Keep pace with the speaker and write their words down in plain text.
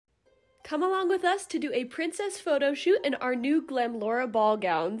Come along with us to do a princess photo shoot in our new Glamlora ball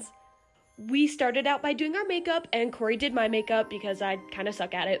gowns. We started out by doing our makeup, and Corey did my makeup because I kind of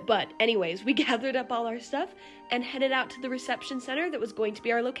suck at it. But anyways, we gathered up all our stuff and headed out to the reception center that was going to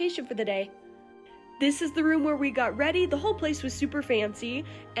be our location for the day. This is the room where we got ready. The whole place was super fancy,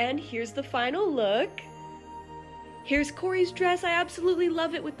 and here's the final look. Here's Corey's dress. I absolutely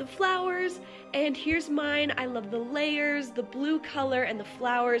love it with the flowers. And here's mine. I love the layers, the blue color, and the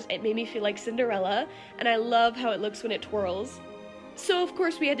flowers. It made me feel like Cinderella, and I love how it looks when it twirls. So of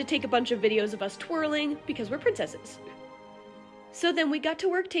course we had to take a bunch of videos of us twirling because we're princesses. So then we got to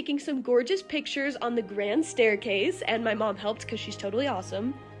work taking some gorgeous pictures on the grand staircase, and my mom helped because she's totally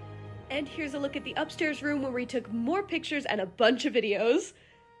awesome. And here's a look at the upstairs room where we took more pictures and a bunch of videos.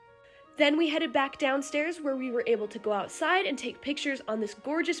 Then we headed back downstairs where we were able to go outside and take pictures on this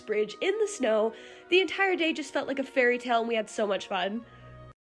gorgeous bridge in the snow. The entire day just felt like a fairy tale and we had so much fun.